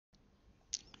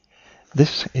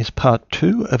This is part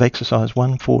 2 of exercise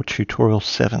 1 for tutorial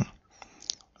 7.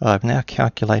 I've now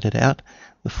calculated out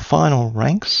the final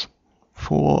ranks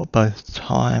for both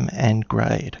time and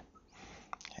grade.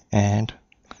 And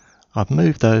I've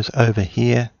moved those over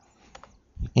here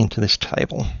into this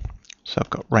table. So I've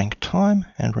got rank time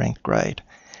and rank grade.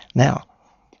 Now,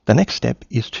 the next step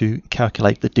is to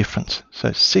calculate the difference.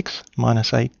 So 6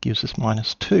 minus 8 gives us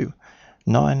minus 2.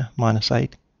 9 minus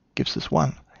 8 gives us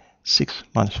 1. 6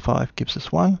 minus 5 gives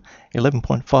us 1.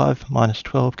 11.5 minus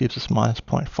 12 gives us minus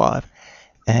 0.5.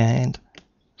 And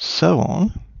so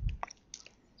on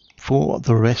for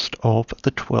the rest of the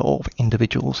 12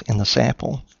 individuals in the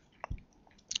sample.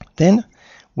 Then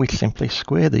we simply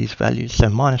square these values. So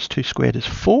minus 2 squared is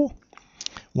 4.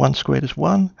 1 squared is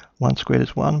 1, 1 squared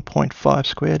is 1, 0.5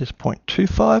 squared is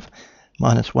 0.25,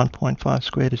 minus 1.5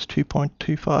 squared is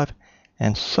 2.25,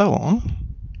 and so on.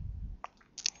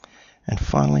 And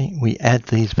finally, we add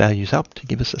these values up to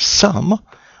give us a sum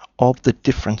of the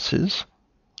differences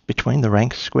between the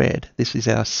ranks squared. This is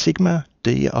our sigma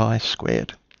di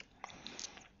squared.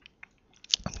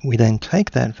 We then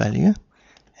take that value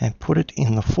and put it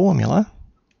in the formula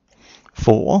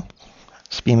for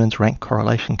Sprearman's rank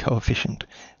correlation coefficient.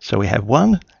 So we have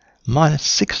 1 minus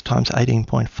 6 times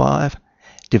 18.5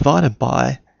 divided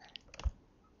by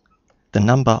the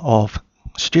number of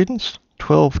students,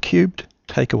 12 cubed,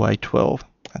 take away 12.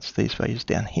 That's these values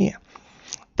down here.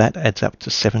 That adds up to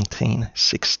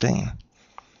 1716.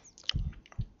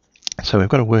 So we've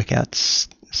got to work out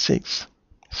 6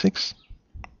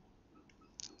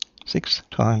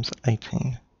 times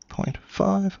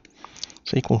 18.5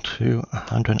 is equal to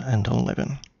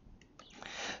 111.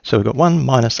 So we've got 1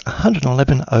 minus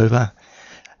 111 over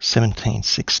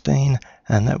 1716,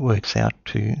 and that works out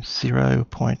to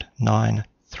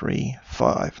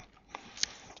 0.935.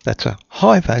 That's a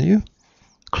high value,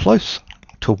 close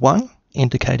to 1,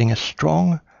 indicating a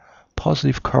strong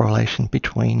positive correlation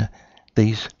between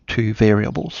these two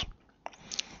variables.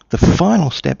 The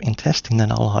final step in testing the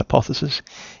null hypothesis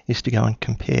is to go and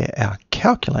compare our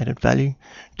calculated value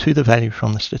to the value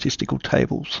from the statistical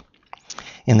tables.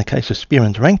 In the case of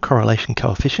Sprearman's rank correlation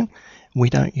coefficient, we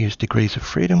don't use degrees of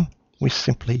freedom, we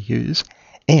simply use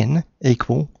n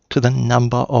equal to the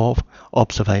number of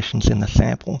observations in the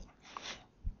sample.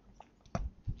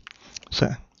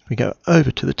 So we go over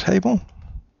to the table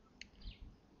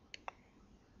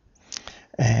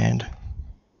and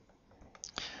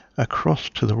across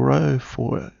to the row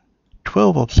for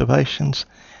 12 observations,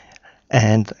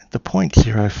 and the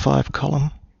 0.05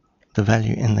 column, the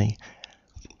value in the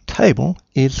table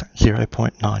is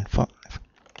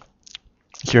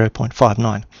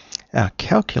 0.59. Our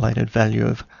calculated value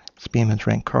of Sprearman's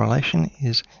rank correlation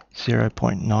is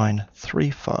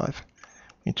 0.935,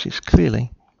 which is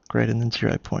clearly greater than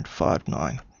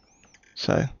 0.59.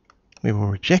 So we will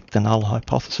reject the null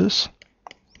hypothesis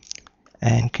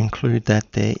and conclude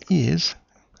that there is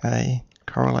a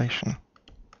correlation.